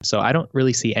So I don't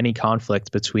really see any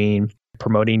conflict between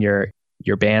promoting your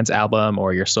band's album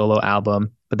or your solo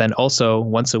album, but then also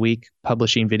once a week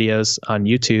publishing videos on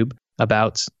YouTube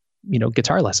about,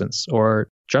 guitar lessons or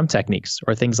drum techniques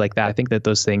or things like that. I think that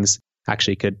those things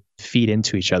actually could feed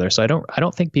into each other. So I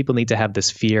don't think people need to have this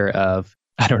fear of,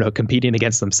 competing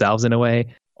against themselves in a way,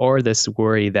 or this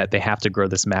worry that they have to grow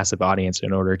this massive audience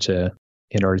in order to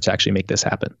actually make this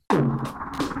happen.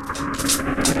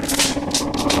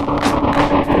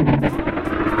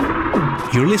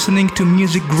 You're listening to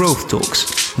Music Growth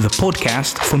Talks, the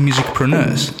podcast for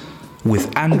musicpreneurs,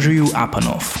 with Andrew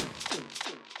Apanov.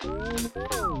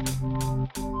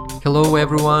 Hello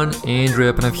everyone, Andrew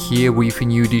Apanov here with a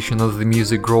new edition of the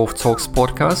Music Growth Talks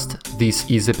podcast. This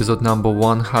is episode number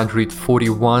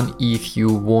 141. If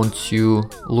you want to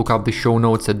look up the show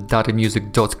notes at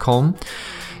datamusic.com.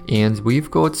 And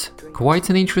we've got quite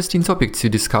an interesting topic to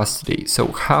discuss today. So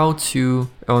how to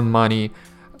earn money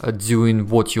doing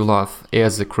what you love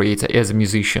as a creator, as a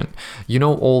musician.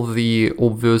 All the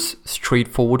obvious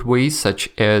straightforward ways such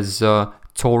as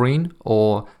touring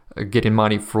or getting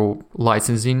money through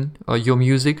licensing your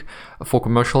music for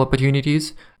commercial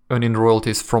opportunities, earning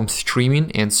royalties from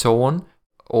streaming and so on.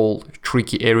 All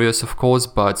tricky areas, of course,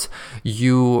 but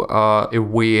you are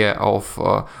aware of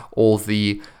all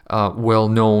the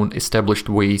well-known established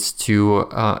ways to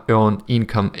earn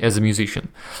income as a musician.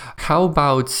 How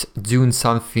about doing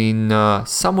something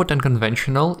somewhat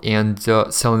unconventional and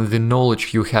selling the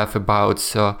knowledge you have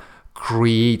about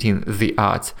creating the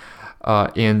art?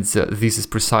 And this is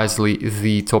precisely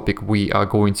the topic we are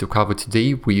going to cover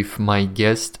today with my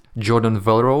guest, Jordan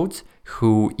Vellerode,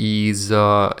 who is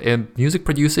a music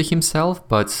producer himself,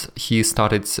 but he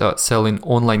started selling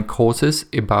online courses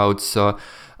about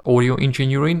audio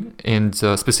engineering and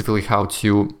specifically how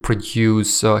to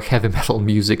produce heavy metal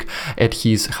music at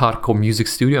his Hardcore Music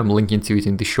Studio. I'm linking to it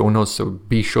in the show notes, so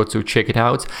be sure to check it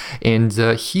out. And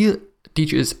he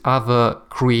teaches other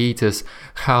creators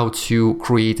how to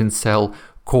create and sell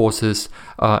courses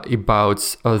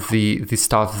about the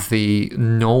stuff they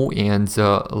know and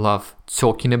love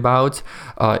talking about.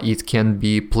 It can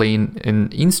be playing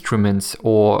an instrument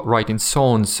or writing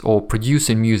songs or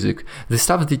producing music, the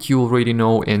stuff that you already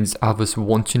know and others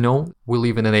want to know. We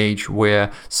live in an age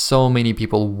where so many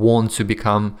people want to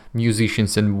become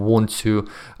musicians and want to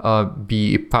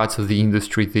be part of the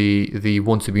industry. They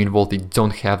want to be involved. They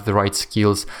don't have the right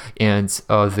skills, and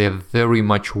they're very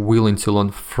much willing to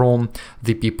learn from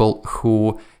the people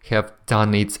who have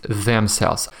done it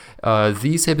themselves.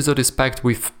 This episode is packed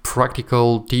with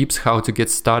practical tips how to get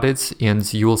started,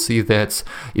 and you will see that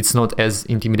it's not as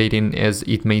intimidating as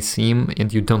it may seem,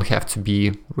 and you don't have to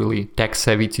be really tech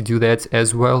savvy to do that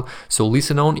as well. So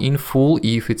listen on in full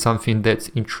if it's something that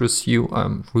interests you.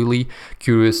 I'm really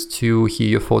curious to hear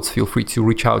your thoughts. Feel free to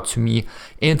reach out to me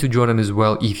and to Jordan as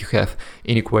well if you have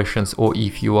any questions or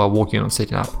if you are working on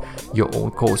setting up your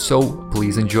own course. So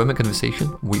please enjoy my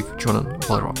conversation with Jordan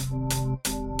Vellerode.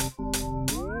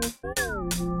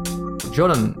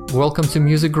 Jordan, welcome to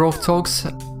Music Growth Talks.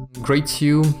 Great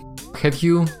to have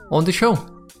you on the show.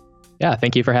 Yeah,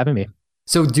 thank you for having me.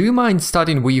 So do you mind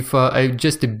starting with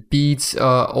just a bit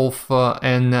of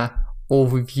an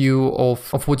overview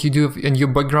of what you do and your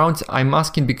background? I'm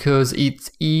asking because it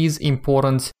is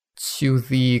important to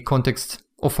the context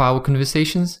of our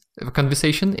conversation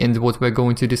and what we're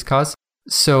going to discuss.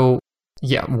 So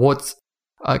yeah, what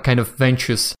kind of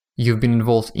ventures you've been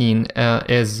involved in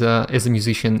as a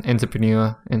musician,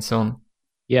 entrepreneur, and so on?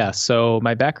 Yeah, so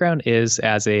my background is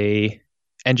as a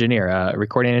engineer, a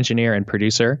recording engineer and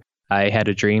producer. I had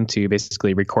a dream to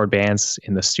basically record bands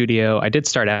in the studio. I did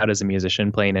start out as a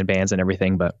musician playing in bands and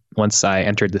everything, but once I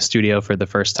entered the studio for the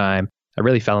first time, I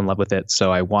really fell in love with it.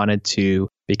 So I wanted to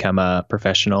become a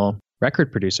professional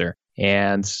record producer.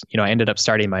 And, I ended up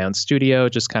starting my own studio,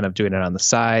 just kind of doing it on the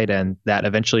side. And that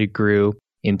eventually grew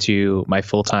into my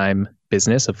full-time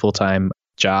business, a full-time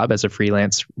job as a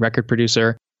freelance record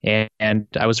producer. And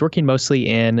I was working mostly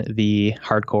in the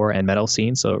hardcore and metal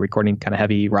scene, so recording kind of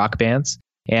heavy rock bands.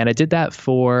 And I did that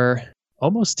for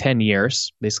almost 10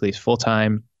 years, basically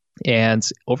full-time. And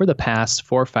over the past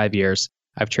 4 or 5 years,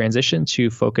 I've transitioned to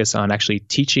focus on actually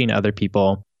teaching other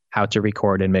people how to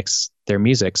record and mix their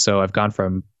music. So I've gone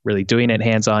from really doing it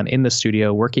hands-on in the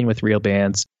studio, working with real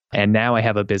bands, and now I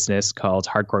have a business called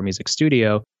Hardcore Music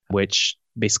Studio, which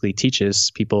basically teaches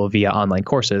people via online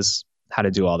courses how to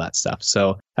do all that stuff.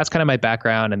 So that's kind of my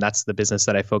background, and that's the business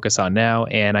that I focus on now.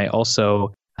 And I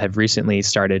also have recently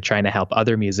started trying to help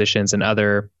other musicians and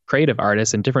other creative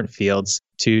artists in different fields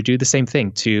to do the same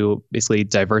thing, to basically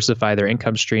diversify their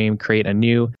income stream, create a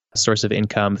new source of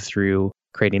income through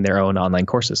creating their own online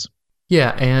courses.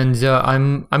 Yeah, and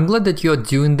I'm glad that you're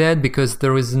doing that because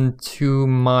there isn't too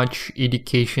much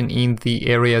education in the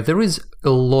area. There is a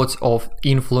lot of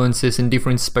influences and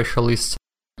different specialists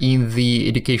in the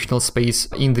educational space,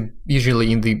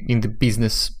 usually in the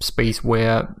business space,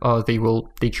 where they will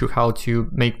teach you how to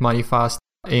make money fast.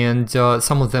 And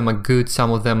some of them are good,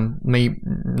 some of them may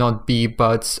not be,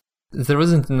 but there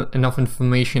isn't enough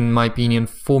information, in my opinion,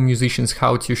 for musicians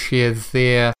how to share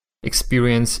their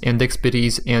experience and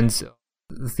expertise and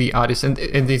the artists. And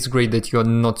it's great that you're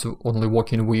not only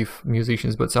working with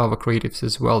musicians but other creatives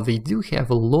as well. They do have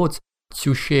a lot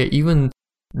to share, even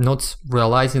not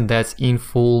realizing that in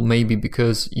full, maybe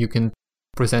because you can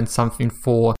present something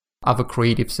for other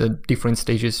creatives at different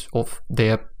stages of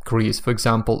their careers, for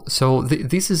example. So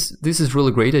this is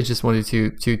really great. I just wanted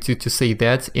to say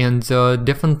that, and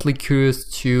definitely curious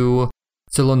to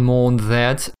learn more on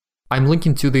that. I'm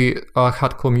linking to the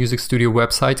Hardcore Music Studio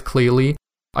website. Clearly,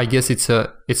 I guess it's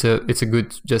a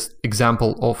good just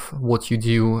example of what you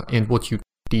do and what you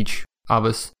teach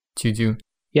others to do.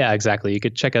 Yeah, exactly. You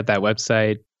could check out that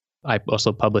website. I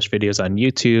also publish videos on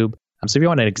YouTube. So if you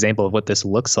want an example of what this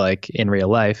looks like in real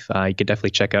life, you could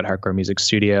definitely check out Hardcore Music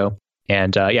Studio.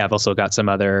 And yeah, I've also got some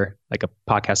other, like a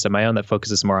podcast of my own that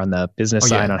focuses more on the business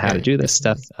side on how to do this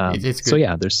stuff. It's good. So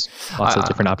yeah, there's lots of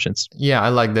different options. Yeah, I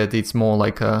like that. It's more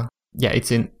like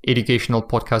it's an educational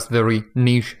podcast, very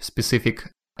niche specific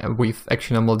with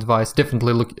actionable advice.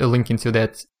 Definitely link into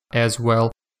that as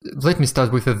well. Let me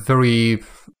start with a very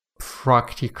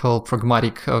practical,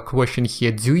 pragmatic question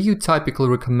here. Do you typically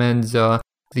recommend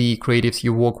the creatives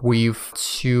you work with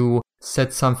to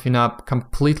set something up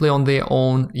completely on their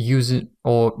own, use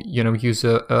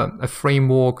a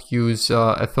framework, use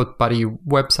a third-party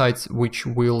website which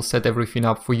will set everything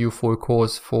up for you for a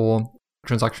course, for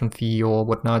transaction fee or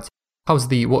whatnot?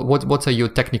 What are your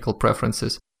technical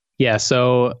preferences? Yeah,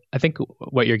 so I think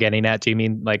what you're getting at, do you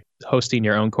mean like hosting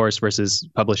your own course versus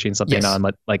publishing something on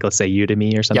like let's say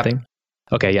Udemy or something? Yep.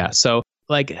 Okay, yeah. So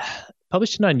like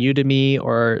publishing on Udemy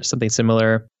or something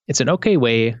similar, it's an okay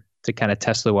way to kind of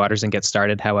test the waters and get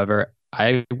started. However,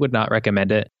 I would not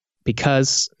recommend it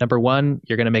because number one,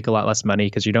 you're going to make a lot less money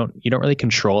because you don't really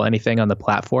control anything on the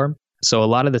platform. So a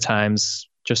lot of the times,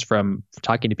 just from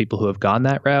talking to people who have gone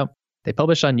that route, they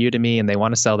publish on Udemy and they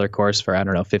want to sell their course for, I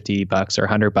don't know, $50 or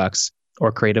 $100,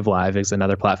 or Creative Live is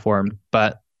another platform.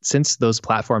 But since those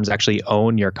platforms actually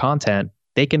own your content,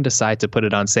 they can decide to put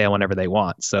it on sale whenever they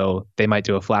want. So they might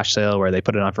do a flash sale where they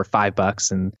put it on for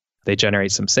 $5 and they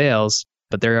generate some sales,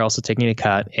 but they're also taking a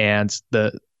cut. And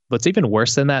what's even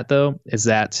worse than that, though, is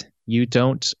that you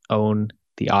don't own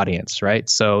the audience, right?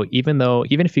 So even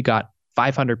if you got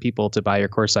 500 people to buy your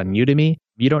course on Udemy,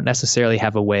 you don't necessarily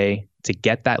have a way to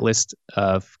get that list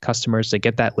of customers, to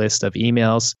get that list of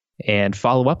emails and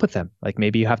follow up with them. Like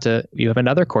maybe you have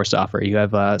another course to offer. You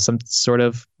have some sort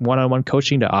of one-on-one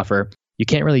coaching to offer. You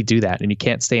can't really do that, and you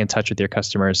can't stay in touch with your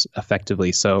customers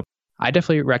effectively. So I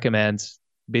definitely recommend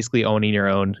basically owning your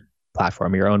own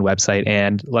platform, your own website.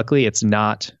 And luckily, it's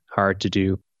not hard to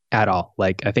do at all.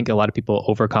 Like I think a lot of people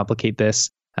overcomplicate this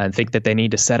and think that they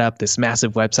need to set up this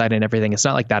massive website and everything. It's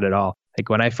not like that at all. Like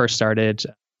when I first started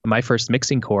my first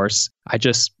mixing course, I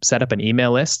just set up an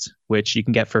email list, which you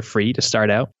can get for free to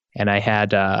start out. And I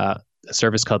had a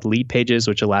service called Lead Pages,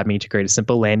 which allowed me to create a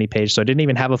simple landing page. So I didn't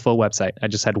even have a full website. I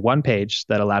just had one page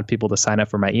that allowed people to sign up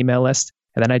for my email list.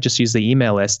 And then I just used the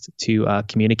email list to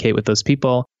communicate with those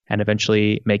people and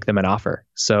eventually make them an offer.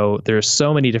 So there's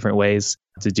so many different ways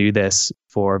to do this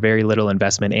for very little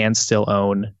investment and still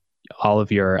own all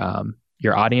of your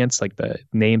audience, like the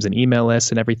names and email lists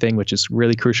and everything, which is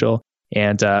really crucial.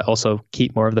 And also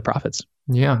keep more of the profits.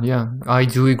 Yeah, I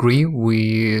do agree.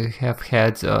 We have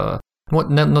had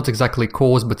not exactly a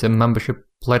course, but a membership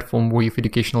platform with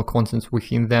educational content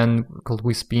within then called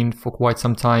WeSpin for quite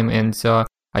some time, and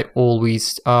I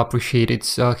always appreciated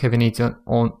having it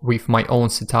on with my own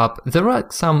setup. There are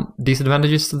some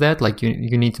disadvantages to that, like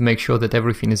you need to make sure that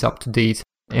everything is up to date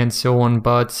and so on,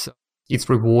 but it's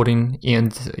rewarding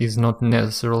and is not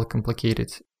necessarily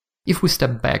complicated. If we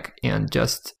step back and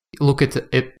just look at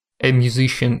a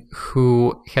musician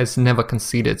who has never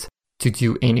considered to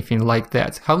do anything like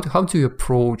that, how do you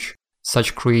approach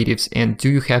such creatives, and do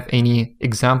you have any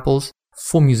examples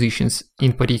for musicians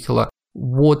in particular?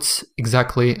 What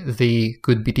exactly they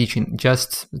could be teaching?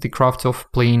 Just the craft of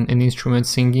playing an instrument,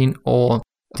 singing, or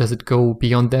does it go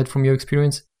beyond that from your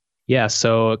experience? Yeah,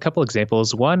 so a couple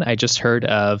examples. One, I just heard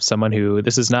of someone who,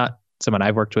 this is not someone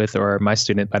I've worked with or my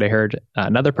student, but I heard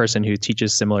another person who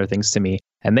teaches similar things to me.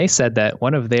 And they said that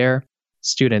one of their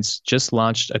students just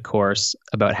launched a course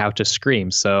about how to scream.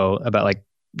 So about like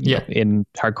in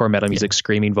hardcore metal music,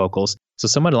 screaming vocals. So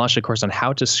someone launched a course on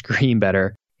how to scream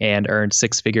better and earned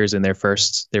 6 figures in their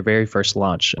very first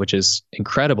launch, which is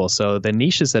incredible. So the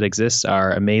niches that exist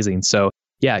are amazing. So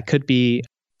yeah, it could be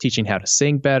teaching how to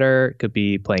sing better, it could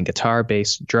be playing guitar,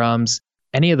 bass, drums,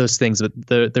 any of those things.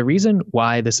 But the reason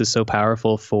why this is so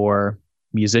powerful for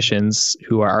musicians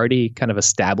who are already kind of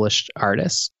established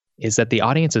artists is that the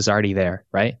audience is already there,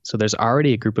 right? So there's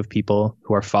already a group of people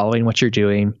who are following what you're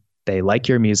doing. They like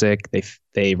your music,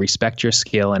 they respect your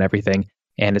skill and everything.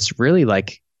 And it's really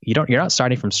like you're not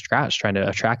starting from scratch trying to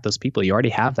attract those people. You already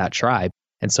have that tribe.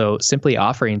 And so simply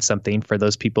offering something for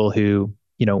those people who,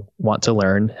 want to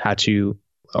learn how to,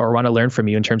 or want to learn from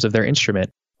you in terms of their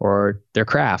instrument or their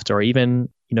craft, or even,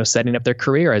 setting up their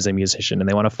career as a musician and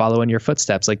they want to follow in your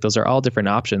footsteps. Like those are all different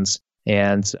options.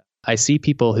 And I see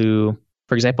people who,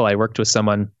 for example, I worked with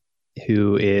someone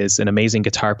who is an amazing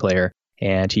guitar player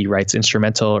and he writes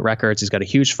instrumental records. He's got a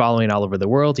huge following all over the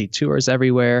world. He tours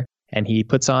everywhere. And he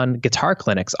puts on guitar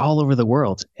clinics all over the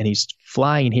world. And he's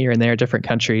flying here and there, different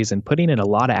countries, and putting in a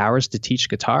lot of hours to teach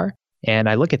guitar. And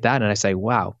I look at that and I say,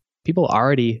 wow, people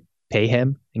already pay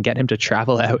him and get him to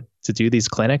travel out to do these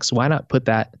clinics. Why not put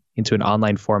that into an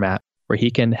online format where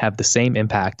he can have the same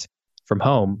impact from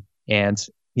home and,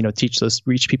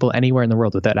 reach people anywhere in the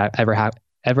world without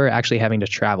ever actually having to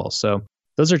travel. So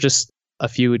those are just a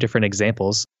few different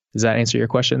examples. Does that answer your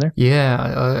question there?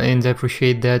 Yeah, and I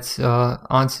appreciate that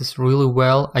answers really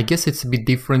well. I guess it's a bit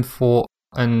different for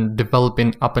an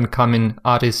developing up-and-coming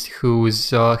artist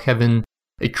who's having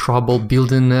a trouble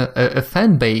building a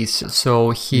fan base. So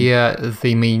here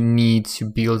they may need to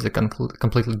build a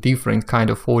completely different kind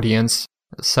of audience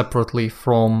separately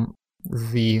from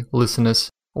the listeners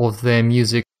of their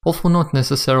music. Also not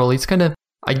necessarily. It's kind of,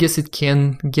 I guess it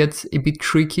can get a bit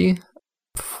tricky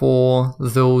for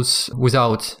those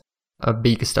without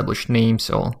big established names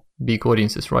or big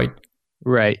audiences, right?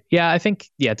 Right. Yeah, I think,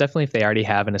 definitely if they already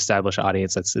have an established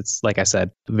audience, it's like I said,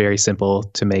 very simple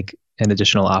to make an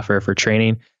additional offer for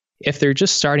training. If they're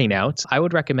just starting out, I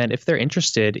would recommend if they're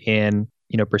interested in,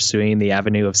 pursuing the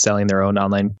avenue of selling their own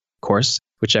online course,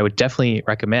 which I would definitely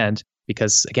recommend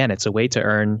because again, it's a way to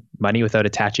earn money without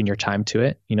attaching your time to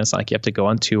it. It's not like you have to go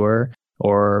on tour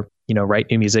or, write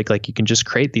new music. Like you can just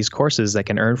create these courses that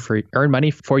can earn money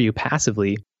for you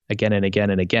passively again and again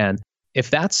and again. If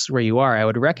that's where you are, I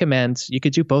would recommend you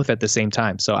could do both at the same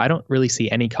time. So I don't really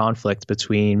see any conflict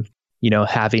between,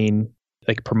 having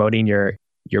like promoting your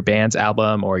band's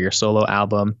album or your solo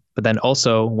album, but then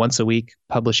also once a week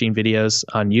publishing videos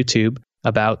on YouTube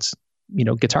about,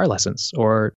 guitar lessons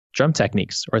or drum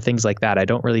techniques or things like that. I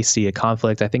don't really see a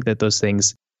conflict. I think that those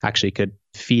things actually could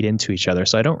feed into each other.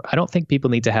 So I don't think people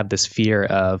need to have this fear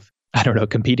of,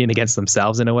 competing against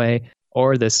themselves in a way,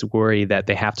 or this worry that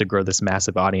they have to grow this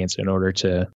massive audience in order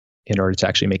to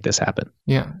actually make this happen.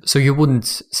 Yeah. So you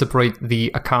wouldn't separate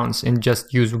the accounts and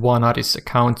just use one artist's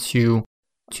account to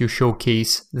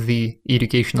showcase the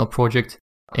educational project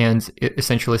and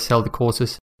essentially sell the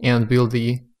courses and build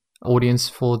the audience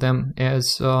for them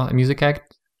as a music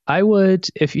act? I would,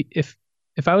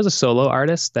 if I was a solo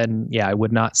artist, then yeah, I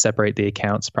would not separate the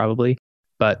accounts probably.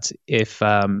 But if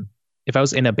I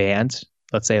was in a band,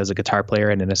 let's say I was a guitar player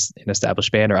in an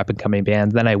established band or up and coming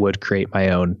band, then I would create my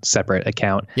own separate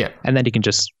account. Yeah. And then you can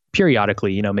just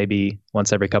periodically, maybe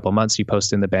once every couple of months, you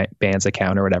post in the band's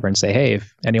account or whatever and say, hey,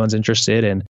 if anyone's interested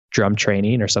in drum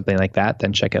training or something like that,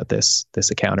 then check out this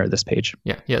account or this page.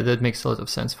 Yeah, that makes a lot of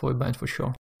sense for a band for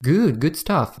sure. Good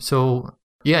stuff. So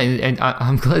yeah, and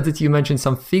I'm glad that you mentioned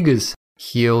some figures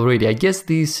here already. I guess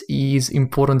this is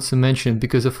important to mention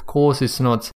because of course it's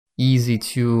not easy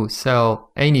to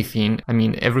sell anything. I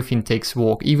mean, everything takes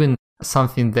work. Even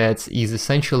something that is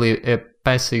essentially a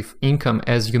passive income,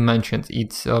 as you mentioned,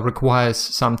 it requires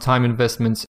some time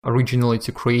investments originally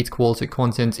to create quality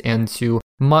content and to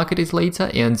market it later.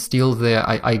 And still there,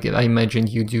 I imagine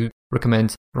you do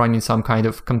recommend running some kind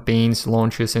of campaigns,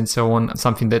 launches, and so on,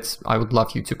 something that I would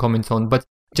love you to comment on. But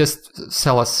just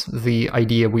sell us the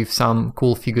idea with some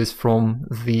cool figures from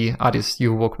the artists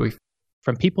you work with.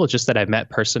 From people just that I've met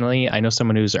personally, I know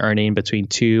someone who's earning between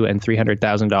 $200,000 and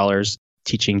 $300,000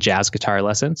 teaching jazz guitar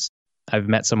lessons. I've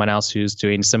met someone else who's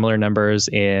doing similar numbers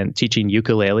in teaching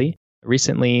ukulele.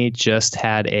 Recently just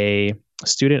had a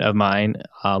student of mine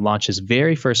launch his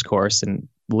very first course, and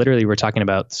literally we're talking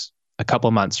about a couple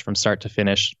months from start to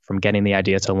finish, from getting the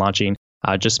idea to launching.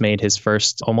 Just made his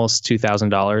first almost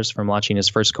 $2,000 from launching his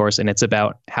first course, and it's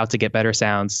about how to get better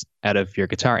sounds out of your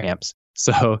guitar amps.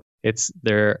 So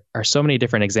there are so many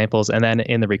different examples. And then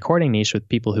in the recording niche with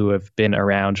people who have been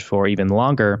around for even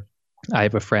longer, I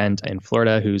have a friend in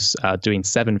Florida who's doing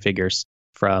 7 figures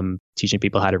from teaching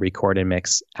people how to record and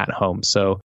mix at home.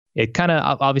 So it kind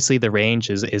of, obviously the range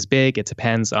is big. It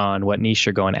depends on what niche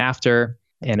you're going after.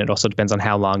 And it also depends on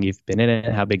how long you've been in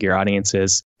it, how big your audience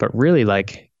is. But really,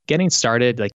 like, getting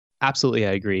started, like, absolutely,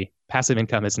 I agree. Passive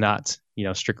income is not,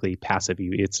 strictly passive.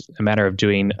 It's a matter of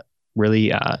doing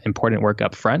really important work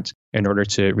up front in order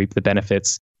to reap the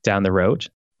benefits down the road.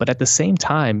 But at the same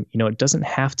time, it doesn't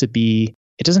have to be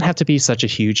such a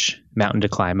huge mountain to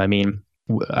climb. I mean,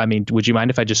 would you mind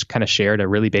if I just kind of shared a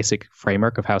really basic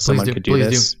framework of how someone could do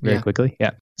this very quickly?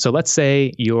 Yeah. So let's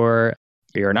say you're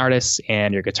an artist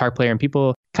and you're a guitar player and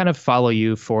people kind of follow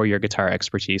you for your guitar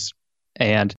expertise.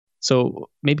 And so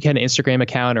maybe kind of Instagram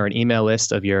account or an email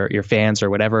list of your fans or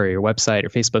whatever, or your website or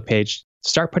Facebook page,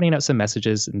 start putting out some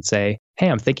messages and say, hey,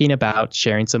 I'm thinking about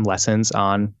sharing some lessons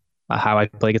on how I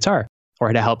play guitar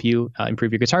or to help you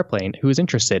improve your guitar playing. Who is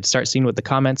interested? Start seeing what the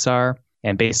comments are.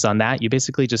 And based on that, you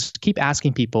basically just keep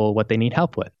asking people what they need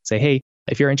help with. Say, hey,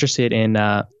 if you're interested in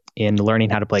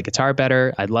learning how to play guitar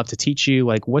better, I'd love to teach you.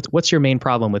 Like, what's your main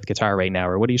problem with guitar right now?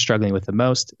 Or what are you struggling with the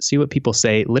most? See what people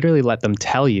say. Literally let them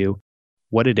tell you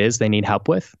what it is they need help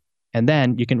with. And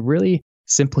then you can really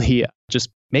simply just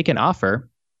make an offer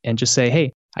and just say,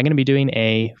 hey, I'm going to be doing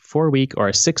a 4-week or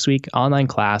a 6-week online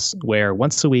class where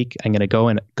once a week I'm going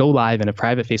to go live in a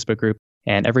private Facebook group.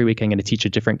 And every week I'm going to teach a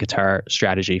different guitar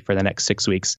strategy for the next 6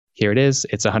 weeks. Here it is.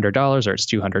 It's $100 or it's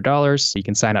 $200. You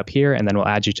can sign up here and then we'll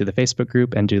add you to the Facebook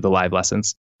group and do the live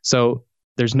lessons. So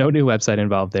there's no new website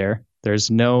involved there. There's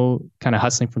no kind of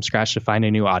hustling from scratch to find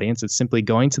a new audience. It's simply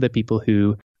going to the people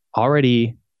who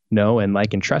already know and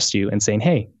like and trust you and saying,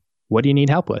 hey, what do you need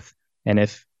help with? And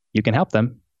if you can help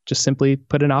them, just simply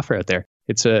put an offer out there.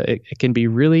 It can be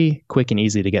really quick and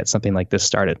easy to get something like this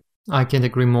started. I can't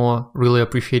agree more. Really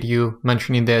appreciate you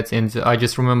mentioning that. And I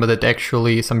just remember that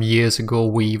actually some years ago,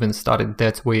 we even started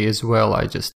that way as well. I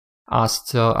just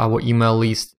asked our email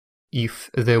list if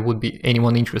there would be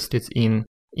anyone interested in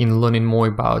learning more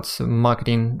about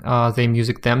marketing their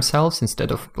music themselves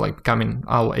instead of like becoming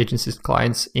our agency's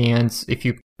clients. And a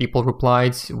few people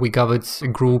replied. We gathered a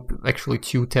group, actually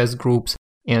 2 test groups.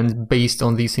 And based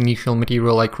on this initial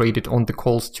material I created on the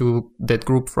calls to that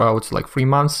group throughout like 3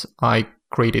 months, I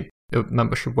created a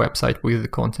membership website with the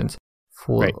content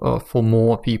for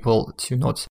more people to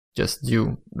not just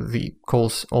do the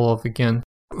calls all over again.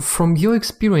 From your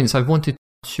experience, I wanted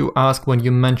to ask, when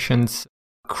you mentioned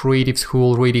creatives who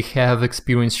already have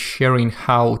experience sharing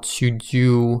how to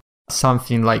do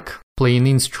something like play an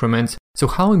instrument. So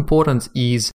how important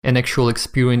is an actual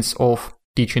experience of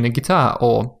teaching a guitar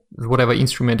or whatever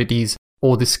instrument it is,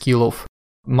 or the skill of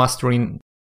mastering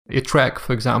a track,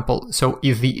 for example? So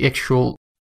is the actual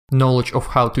knowledge of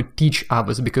how to teach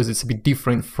others, because it's a bit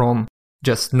different from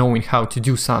just knowing how to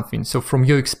do something. So from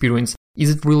your experience, is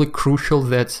it really crucial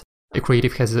that a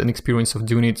creative has an experience of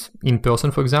doing it in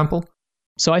person, for example?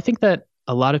 So I think that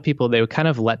a lot of people, they would kind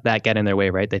of let that get in their way,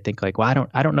 right? They think like, well,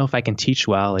 I don't know if I can teach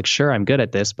well. Like, sure, I'm good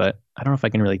at this, but I don't know if I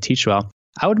can really teach well.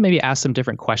 I would maybe ask some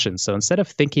different questions. So instead of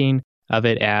thinking of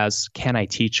it as, can I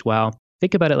teach well?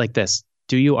 Think about it like this.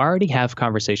 Do you already have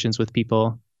conversations with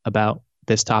people about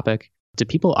this topic? Do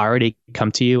people already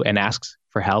come to you and ask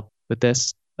for help with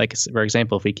this? Like, for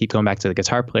example, if we keep going back to the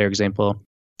guitar player example,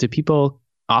 do people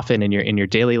often in your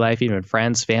daily life, even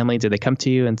friends, family, do they come to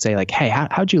you and say like, hey,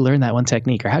 how'd you learn that one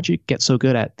technique? Or how'd you get so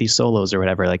good at these solos or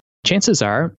whatever? Like, chances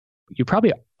are you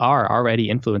probably are already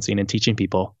influencing and teaching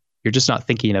people. You're just not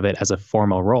thinking of it as a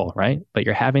formal role, right? But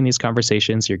you're having these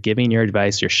conversations, you're giving your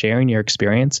advice, you're sharing your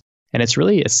experience. And it's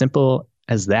really as simple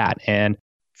as that. And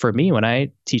for me, when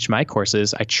I teach my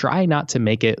courses, I try not to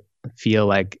make it feel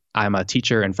like I'm a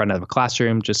teacher in front of a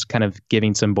classroom, just kind of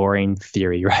giving some boring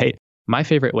theory, right? My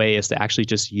favorite way is to actually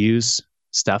just use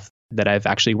stuff that I've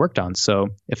actually worked on. So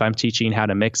if I'm teaching how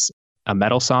to mix a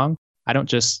metal song, I don't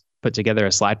just put together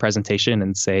a slide presentation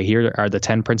and say, here are the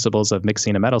 10 principles of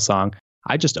mixing a metal song.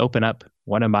 I just open up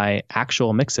one of my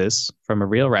actual mixes from a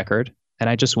real record and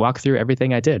I just walk through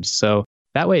everything I did. So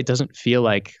that way it doesn't feel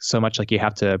like so much like you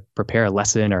have to prepare a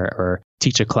lesson or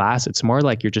teach a class. It's more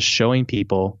like you're just showing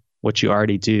people what you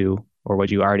already do or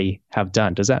what you already have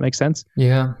done. Does that make sense?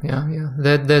 Yeah.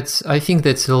 That's I think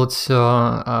that's a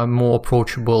lot more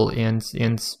approachable and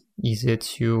easier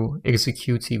to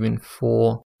execute even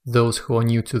for those who are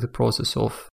new to the process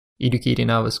of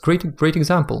educating others. Great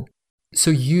example. So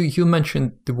you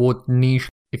mentioned the word niche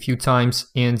a few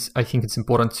times, and I think it's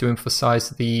important to emphasize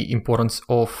the importance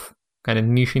of kind of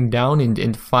niching down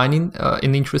and finding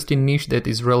an interesting niche that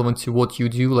is relevant to what you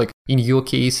do. Like in your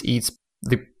case, it's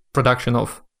the production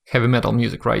of heavy metal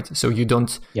music, right? So you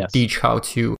don't teach how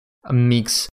to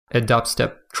mix a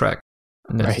dubstep track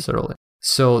necessarily. Right.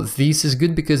 So this is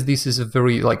good because this is a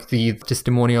very, like, the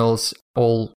testimonials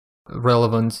all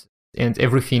relevant and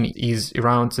everything is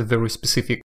around a very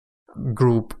specific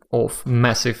group of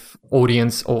massive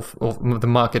audience of the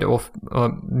market of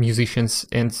musicians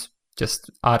and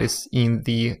just artists in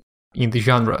the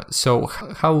genre. So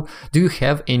how do you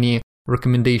have any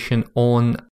recommendation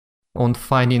on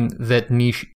finding that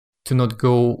niche to not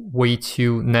go way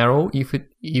too narrow if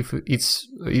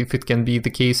it can be the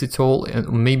case at all, and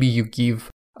maybe you give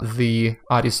the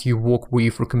artists you work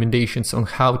with recommendations on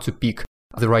how to pick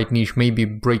the right niche, maybe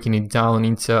breaking it down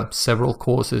into several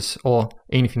courses or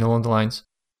anything along the lines?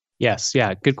 Yes,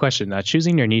 yeah, good question.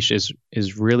 Choosing your niche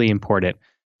is really important.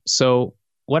 So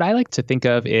what I like to think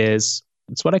of is,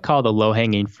 it's what I call the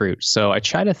low-hanging fruit. So I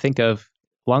try to think of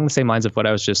along the same lines of what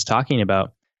I was just talking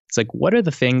about. It's like, what are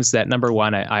the things that, number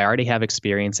one, I already have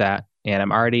experience at, and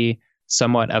I'm already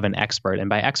somewhat of an expert. And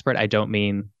by expert, I don't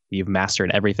mean you've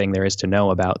mastered everything there is to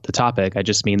know about the topic. I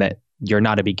just mean that you're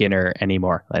not a beginner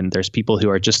anymore. And there's people who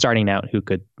are just starting out who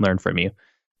could learn from you.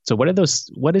 So what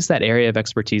is that area of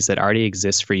expertise that already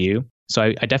exists for you? So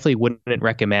I definitely wouldn't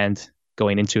recommend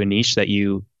going into a niche that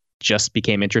you just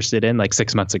became interested in like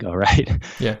 6 months ago, right?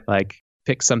 Yeah. Like,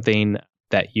 pick something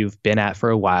that you've been at for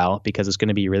a while, because it's going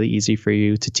to be really easy for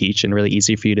you to teach and really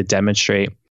easy for you to demonstrate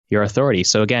your authority.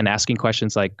 So again, asking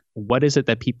questions like, what is it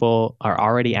that people are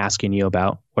already asking you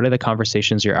about? What are the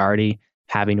conversations you're already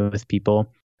having with people?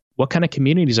 What kind of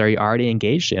communities are you already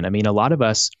engaged in? I mean, a lot of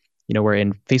us, we're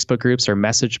in Facebook groups or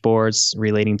message boards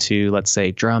relating to, let's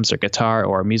say, drums or guitar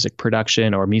or music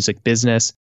production or music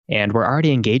business. And we're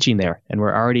already engaging there, and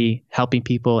we're already helping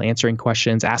people, answering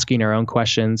questions, asking our own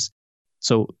questions.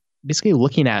 So basically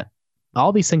looking at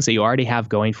all these things that you already have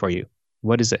going for you.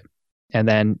 What is it? And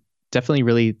then definitely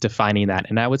really defining that.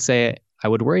 And I would say I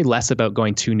would worry less about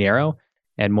going too narrow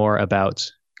and more about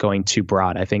going too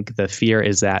broad. I think the fear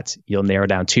is that you'll narrow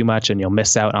down too much and you'll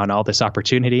miss out on all this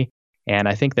opportunity. And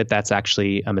I think that that's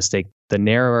actually a mistake. The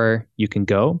narrower you can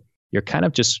go, you're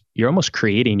almost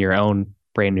creating your own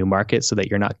brand new market so that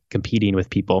you're not competing with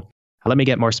people. Let me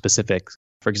get more specific.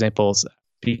 For example,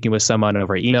 speaking with someone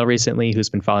over email recently who's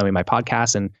been following my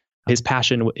podcast, and his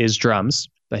passion is drums,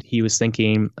 but he was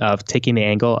thinking of taking the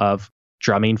angle of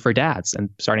drumming for dads and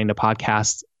starting a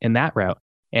podcast in that route.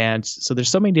 And so there's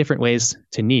so many different ways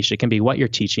to niche. It can be what you're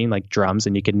teaching, like drums,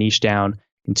 and you could niche down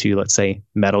into, let's say,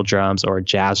 metal drums or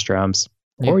jazz drums,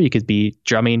 or you could be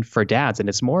drumming for dads. And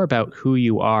it's more about who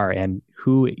you are and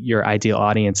who your ideal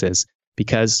audience is,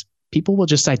 because people will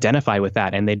just identify with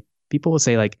that. And people will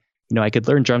say, like, I could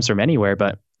learn drums from anywhere,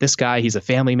 but this guy, he's a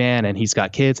family man and he's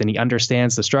got kids and he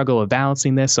understands the struggle of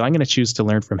balancing this. So I'm going to choose to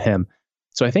learn from him.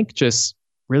 So I think just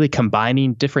really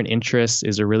combining different interests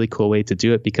is a really cool way to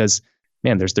do it, because,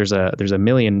 man, there's a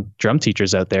million drum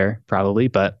teachers out there probably,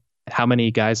 but how many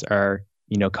guys are,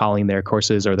 calling their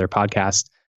courses or their podcast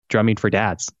drumming for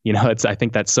dads? I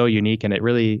think that's so unique, and it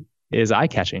really is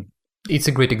eye-catching. It's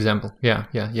a great example. Yeah.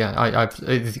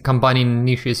 I've combining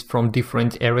niches from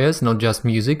different areas, not just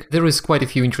music. There is quite a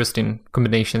few interesting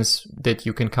combinations that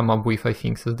you can come up with, I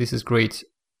think. So this is great.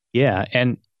 Yeah.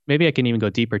 And maybe I can even go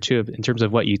deeper too, in terms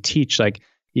of what you teach. Like,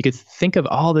 you could think of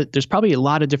there's probably a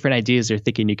lot of different ideas you're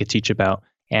thinking you could teach about,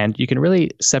 and you can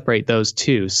really separate those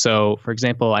too. So for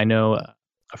example, I know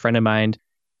a friend of mine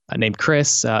named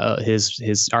Chris,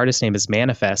 his artist name is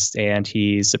Manifest, and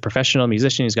he's a professional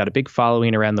musician. He's got a big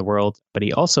following around the world, but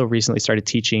he also recently started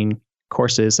teaching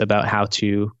courses about how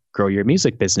to grow your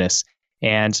music business.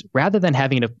 And rather than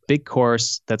having a big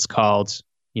course that's called,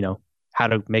 how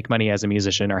to make money as a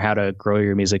musician or how to grow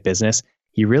your music business,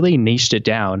 he really niched it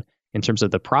down in terms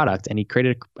of the product, and he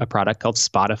created a product called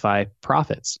Spotify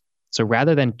Profits. So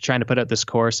rather than trying to put out this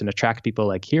course and attract people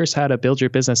like, here's how to build your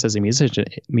business as a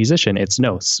musician, it's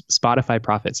Spotify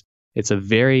Profits. It's a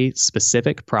very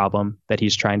specific problem that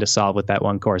he's trying to solve with that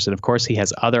one course. And of course, he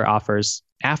has other offers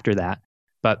after that,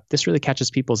 but this really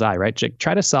catches people's eye, right?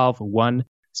 Try to solve one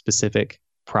specific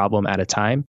problem at a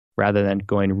time rather than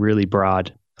going really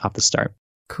broad off the start.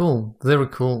 Cool. Very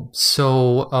cool.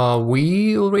 So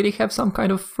we already have some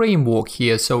kind of framework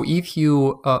here. So if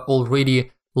you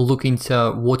already look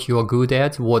into what you are good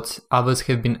at, what others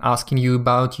have been asking you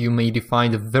about, you may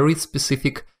define a very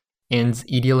specific and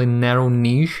ideally narrow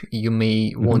niche. You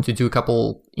may want to do a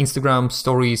couple Instagram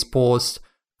stories, posts,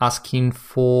 asking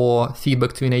for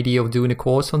feedback to an idea of doing a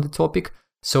course on the topic.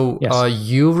 So yes.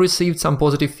 You've received some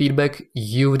positive feedback.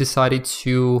 You've decided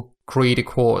to create a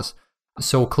course.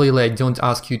 So clearly I don't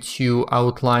ask you to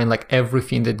outline like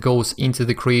everything that goes into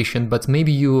the creation, but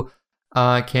maybe you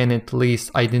can at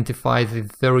least identify the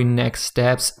very next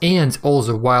steps. And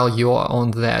also while you're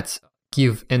on that,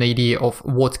 give an idea of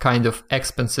what kind of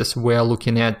expenses we're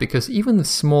looking at, because even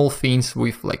small things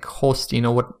with like hosting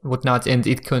or whatnot, and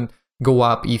it can go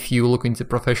up if you look into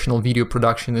professional video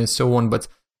production and so on, but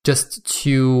just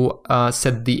to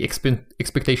set the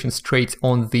expectations straight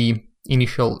on the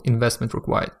initial investment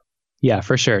required. Yeah,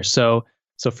 for sure. So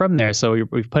from there,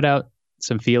 we've put out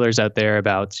some feelers out there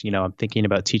about, I'm thinking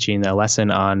about teaching a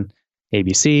lesson on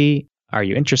ABC. Are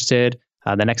you interested?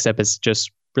 The next step is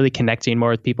just really connecting more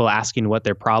with people, asking what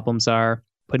their problems are,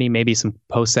 putting maybe some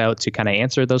posts out to kind of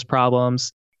answer those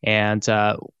problems. And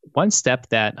one step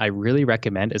that I really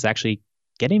recommend is actually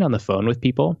getting on the phone with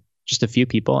people, just a few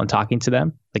people, and talking to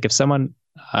them. Like if someone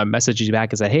messages you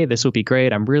back and says, hey, this would be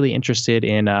great, I'm really interested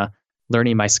in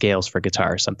learning my scales for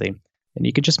guitar or something. And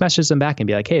you could just message them back and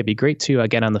be like, hey, it'd be great to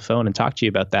get on the phone and talk to you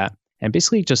about that. And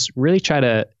basically just really try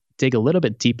to dig a little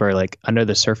bit deeper, like under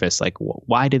the surface, like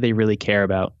why do they really care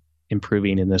about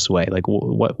improving in this way? Like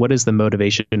what is the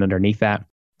motivation underneath that?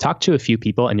 Talk to a few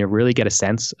people and you'll really get a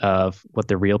sense of what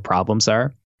the real problems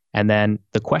are. And then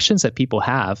the questions that people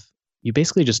have, you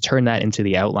basically just turn that into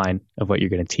the outline of what you're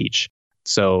going to teach.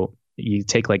 So you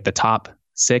take like the top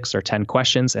 6 or 10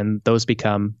 questions and those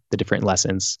become the different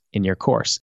lessons in your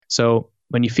course. So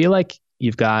when you feel like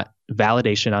you've got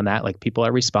validation on that, like people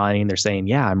are responding, they're saying,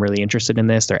 yeah, I'm really interested in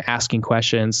this. They're asking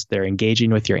questions, they're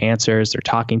engaging with your answers, they're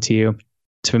talking to you.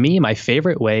 To me, my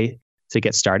favorite way to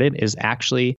get started is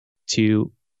actually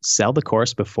to sell the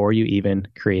course before you even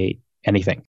create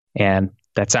anything. And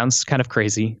that sounds kind of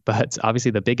crazy, but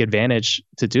obviously the big advantage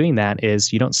to doing that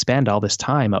is you don't spend all this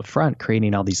time up front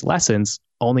creating all these lessons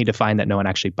only to find that no one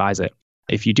actually buys it.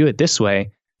 If you do it this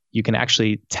way, you can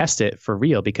actually test it for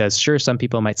real, because sure, some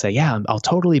people might say, yeah, I'll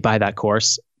totally buy that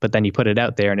course, but then you put it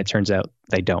out there and it turns out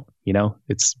they don't,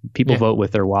 it's people vote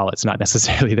with their wallets, not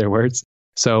necessarily their words.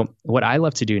 So what I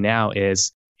love to do now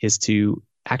is to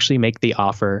actually make the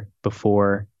offer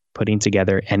before putting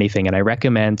together anything. And I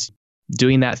recommend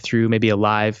doing that through maybe a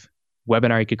live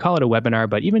webinar. You could call it a webinar,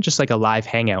 but even just like a live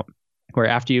hangout, where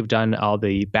after you've done all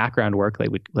the background work,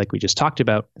 like we just talked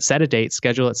about, set a date,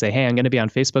 schedule it, say, hey, I'm going to be on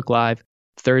Facebook Live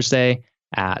Thursday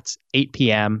at 8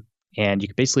 p.m. And you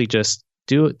can basically just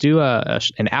do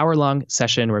an hour-long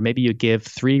session where maybe you give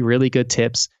 3 really good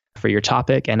tips for your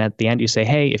topic. And at the end, you say,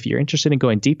 hey, if you're interested in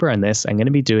going deeper on this, I'm going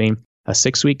to be doing a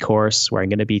 6-week course where I'm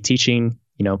going to be teaching,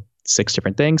 6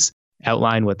 different things,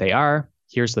 outline what they are.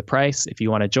 Here's the price. If you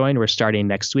want to join, we're starting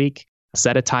next week.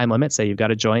 Set a time limit. Say you've got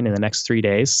to join in the next 3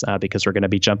 days because we're going to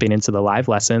be jumping into the live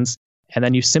lessons. And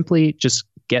then you simply just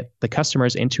get the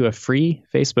customers into a free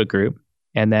Facebook group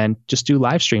and then just do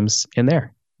live streams in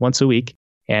there once a week.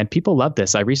 And people love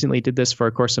this. I recently did this for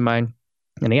a course of mine.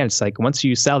 And again, it's like once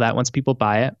you sell that, once people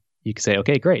buy it, you can say,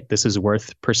 okay, great, this is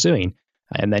worth pursuing.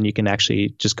 And then you can actually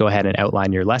just go ahead and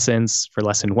outline your lessons for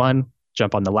lesson 1,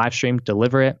 jump on the live stream,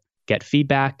 deliver it, get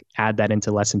feedback, add that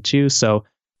into lesson 2. So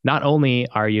not only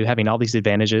are you having all these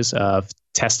advantages of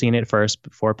testing it first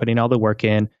before putting all the work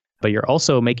in, but you're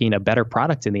also making a better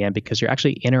product in the end because you're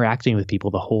actually interacting with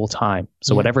people the whole time.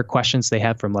 So whatever questions they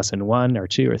have from lesson 1 or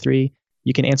 2 or 3,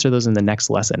 you can answer those in the next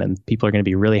lesson and people are going to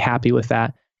be really happy with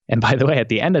that. And by the way, at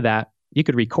the end of that, you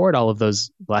could record all of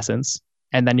those lessons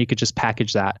and then you could just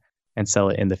package that and sell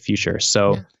it in the future.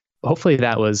 So hopefully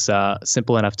that was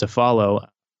simple enough to follow.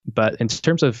 But in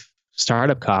terms of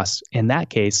startup costs, in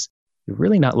that case, you're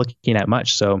really not looking at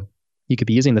much. So you could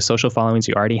be using the social followings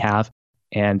you already have.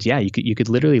 And yeah, you could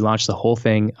literally launch the whole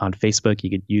thing on Facebook. You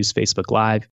could use Facebook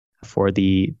Live for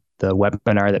the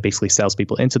webinar that basically sells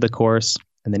people into the course.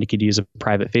 And then you could use a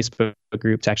private Facebook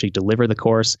group to actually deliver the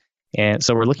course. And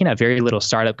so we're looking at very little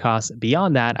startup costs.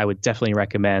 Beyond that, I would definitely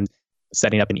recommend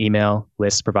setting up an email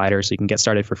list provider so you can get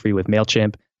started for free with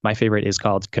MailChimp. My favorite is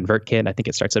called ConvertKit. I think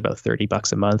it starts at about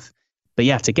 $30 a month. But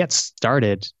yeah, to get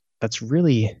started, that's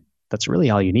really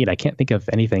all you need. I can't think of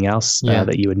anything else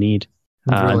that you would need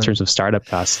in terms of startup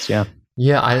costs. Yeah.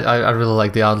 Yeah, I really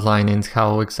like the outline and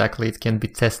how exactly it can be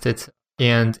tested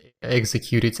and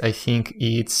executed. I think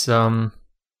it's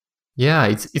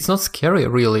it's not scary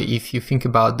really if you think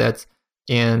about that.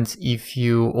 And if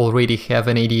you already have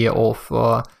an idea of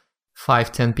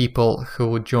 5-10 people who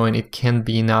would join, it can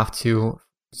be enough to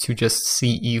just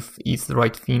see if it's the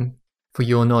right thing for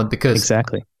you or not. Because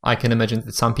exactly, I can imagine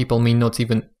that some people may not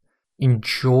even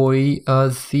enjoy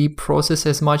the process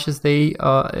as much as they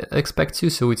expect to.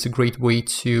 So it's a great way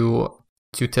to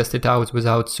test it out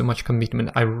without so much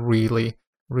commitment. I really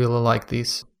like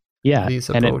this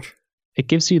approach. It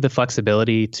gives you the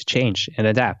flexibility to change and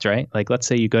adapt, right? Like let's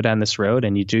say you go down this road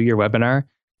and you do your webinar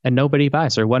and nobody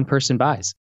buys or one person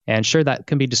buys. And sure, that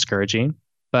can be discouraging,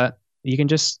 but you can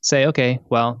just say, okay,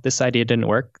 well, this idea didn't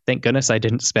work. Thank goodness I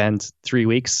didn't spend 3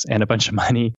 weeks and a bunch of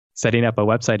money setting up a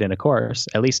website and a course.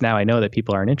 At least now I know that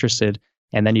people aren't interested.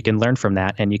 And then you can learn from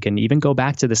that. And you can even go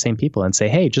back to the same people and say,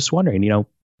 hey, just wondering,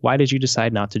 why did you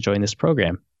decide not to join this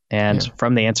program? And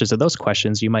from the answers to those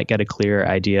questions, you might get a clear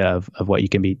idea of what you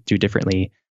can do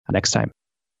differently next time.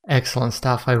 Excellent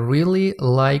stuff. I really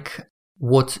like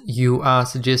what you are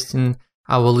suggesting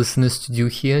our listeners to do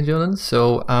here, Jordan.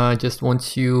 So I just want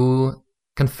to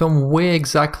confirm where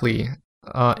exactly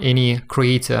any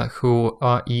creator who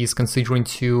is considering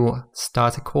to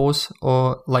start a course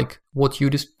or like what you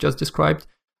just described,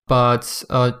 but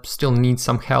still needs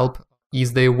some help.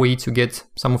 Is there a way to get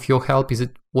some of your help? Is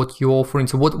it what you're offering?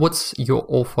 So what's your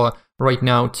offer right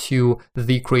now to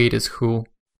the creators who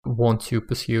want to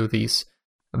pursue this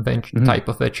type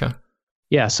of venture?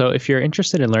 Yeah, so if you're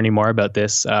interested in learning more about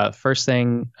this, first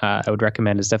thing I would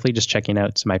recommend is definitely just checking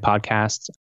out my podcast.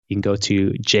 You can go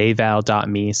to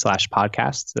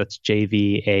jval.me/podcast. That's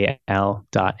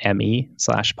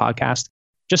jval.me/podcast.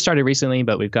 Just started recently,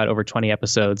 but we've got over 20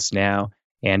 episodes now.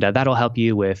 And that'll help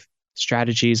you with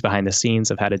strategies behind the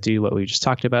scenes of how to do what we just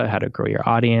talked about, how to grow your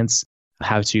audience,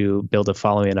 how to build a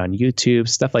following on YouTube,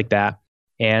 stuff like that.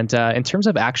 And in terms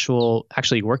of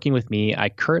actually working with me, I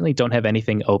currently don't have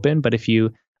anything open, but if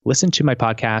you listen to my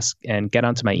podcast and get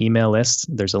onto my email list,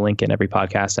 there's a link in every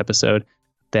podcast episode,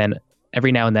 then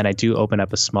every now and then I do open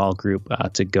up a small group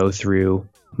to go through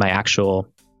my actual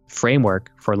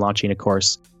framework for launching a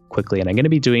course quickly. And I'm going to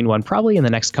be doing one probably in the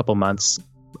next couple months,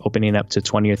 opening up to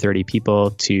 20 or 30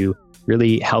 people to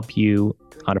really help you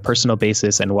on a personal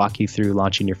basis and walk you through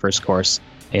launching your first course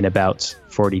in about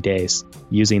 40 days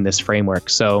using this framework.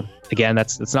 So again,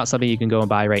 that's not something you can go and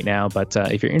buy right now, but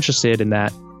if you're interested in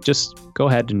that, just go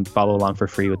ahead and follow along for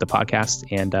free with the podcast.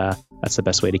 And that's the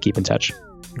best way to keep in touch.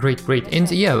 Great. And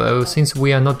since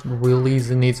we are not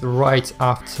releasing it right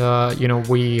after,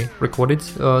 we recorded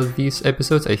these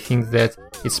episodes, I think that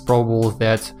it's probable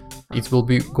that it will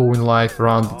be going live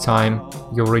around the time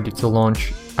you're ready to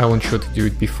launch. I will ensure to do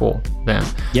it before then.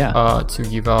 To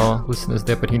give our listeners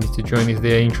the opportunity to join if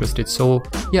they're interested. So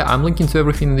I'm linking to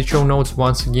everything in the show notes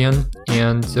once again,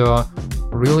 and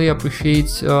really appreciate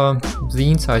the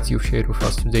insights you've shared with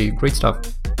us today. Great stuff.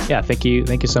 Yeah, thank you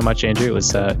so much, Andrew. It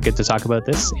was good to talk about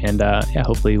this, and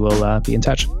hopefully we'll be in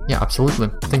touch. Yeah, absolutely.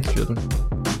 Thank you, Jordan.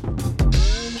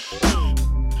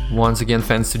 Once again,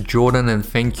 thanks to Jordan, and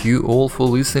thank you all for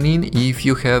listening. If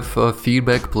you have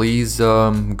feedback, please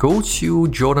go to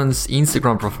Jordan's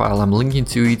Instagram profile. I'm linking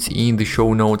to it in the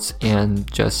show notes, and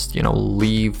just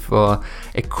leave a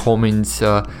comment,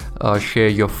 share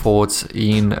your thoughts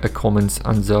in a comment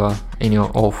under any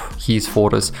of his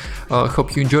photos.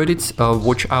 Hope you enjoyed it.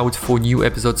 Watch out for new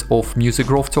episodes of Music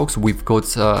Growth Talks. We've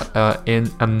got an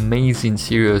amazing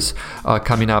series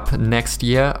coming up next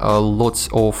year. Lots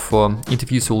of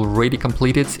interviews already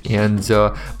completed and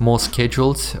more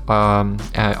scheduled.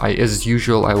 As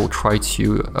usual, I will try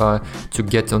to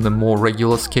get on a more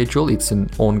regular schedule. It's an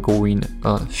ongoing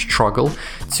struggle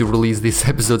to release these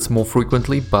episodes more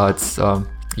frequently, but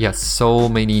so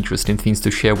many interesting things to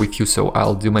share with you, so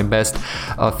I'll do my best.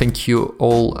 Thank you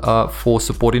all for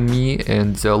supporting me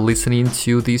and listening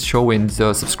to this show and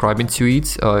subscribing to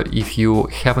it. If you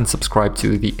haven't subscribed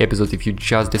to the episode, if you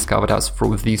just discovered us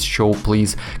through this show,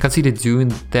 please consider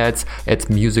doing that at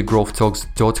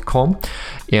musicgrowthtalks.com,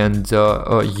 and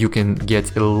you can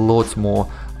get a lot more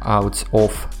out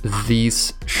of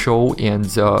this show and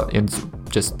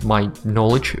just my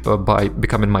knowledge by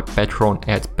becoming my patron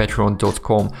at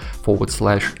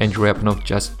patreon.com/Andrew Apanov.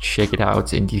 Just check it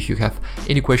out, and if you have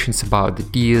any questions about the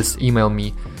ideas, email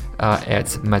me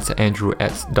at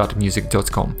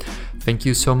metaandrew@dotmusic.com. Thank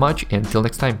you so much, and till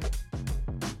next time.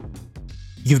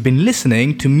 You've been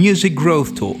listening to Music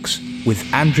Growth Talks with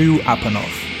Andrew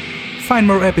Apanov. Find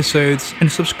more episodes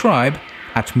and subscribe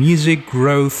at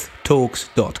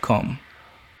musicgrowthtalks.com.